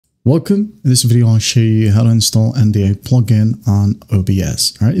Welcome. In this video, I'll show you how to install NDI plugin on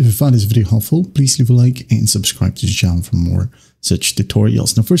OBS. All right. If you find this video helpful, please leave a like and subscribe to the channel for more such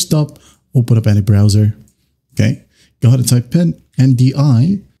tutorials. Now, first up, open up any browser. Okay. Go ahead and type in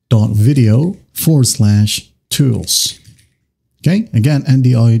ndi.video/tools. Okay. Again,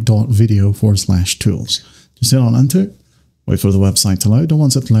 ndi.video/tools. Just hit on enter. Wait for the website to load. And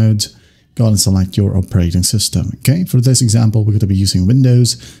once it loads, go ahead and select your operating system. Okay, for this example, we're going to be using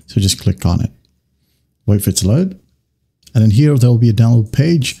Windows, so just click on it. Wait for it to load. And then here, there will be a download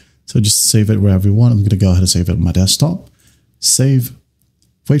page. So just save it wherever you want. I'm going to go ahead and save it on my desktop. Save.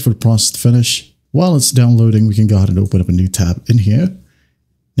 Wait for the process to finish. While it's downloading, we can go ahead and open up a new tab in here.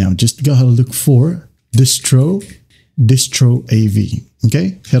 Now, just go ahead and look for distro AV.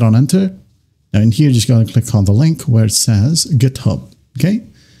 Okay, hit on enter. Now in here, just go ahead and click on the link where it says GitHub. Okay.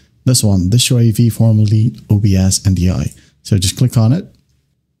 This one, distro AV, formerly OBS NDI. So just click on it.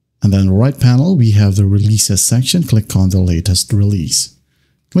 And then the right panel, we have the releases section. Click on the latest release.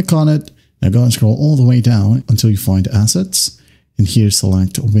 Click on it. Now go and scroll all the way down until you find assets. And here,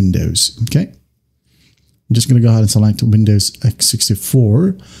 select Windows. Okay. I'm just going to go ahead and select Windows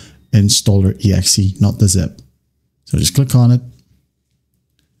x64 installer exe, not the zip. So just click on it.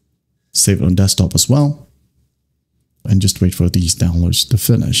 Save it on desktop as well. And just wait for these downloads to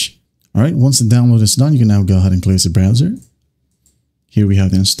finish. All right, once the download is done, you can now go ahead and close the browser. Here we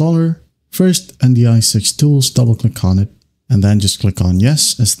have the installer. First, NDI 6 tools, double click on it, and then just click on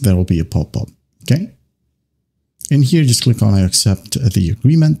yes, as there will be a pop-up. Okay. In here, just click on I accept the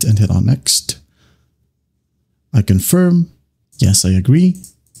agreement and hit on next. I confirm. Yes, I agree.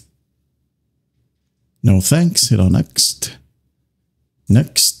 No thanks. Hit on next.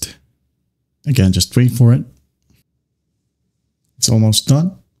 Next. Again, just wait for it. It's almost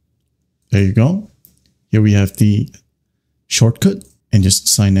done. There you go. Here we have the shortcut and just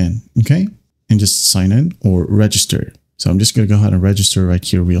sign in. Okay. And just sign in or register. So I'm just going to go ahead and register right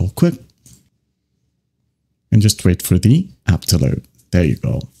here real quick. And just wait for the app to load. There you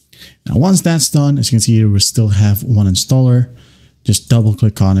go. Now, once that's done, as you can see here, we still have one installer. Just double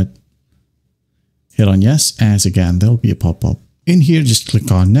click on it. Hit on yes. As again, there'll be a pop-up. In here, just click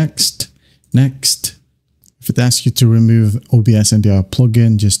on next. Next. If it asks you to remove OBS NDI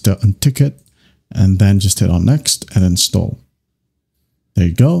plugin, just untick it and then just hit on next and install. There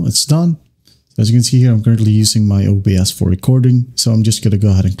you go. It's done. As you can see here, I'm currently using my OBS for recording. So I'm just going to go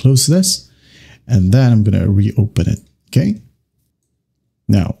ahead and close this and then I'm going to reopen it. Okay.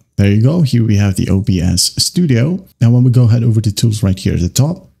 Now, there you go. Here we have the OBS Studio. Now, when we go ahead over to tools right here at the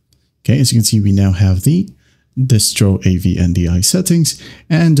top, okay, as you can see, we now have the distro AV NDI settings.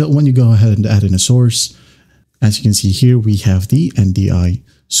 And when you go ahead and add in a source, as you can see here, we have the NDI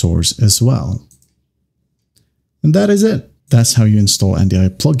source as well. And that is it. That's how you install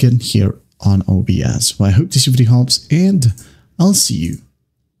NDI plugin here on OBS. Well, I hope this video helps and I'll see you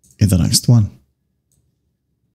in the next one.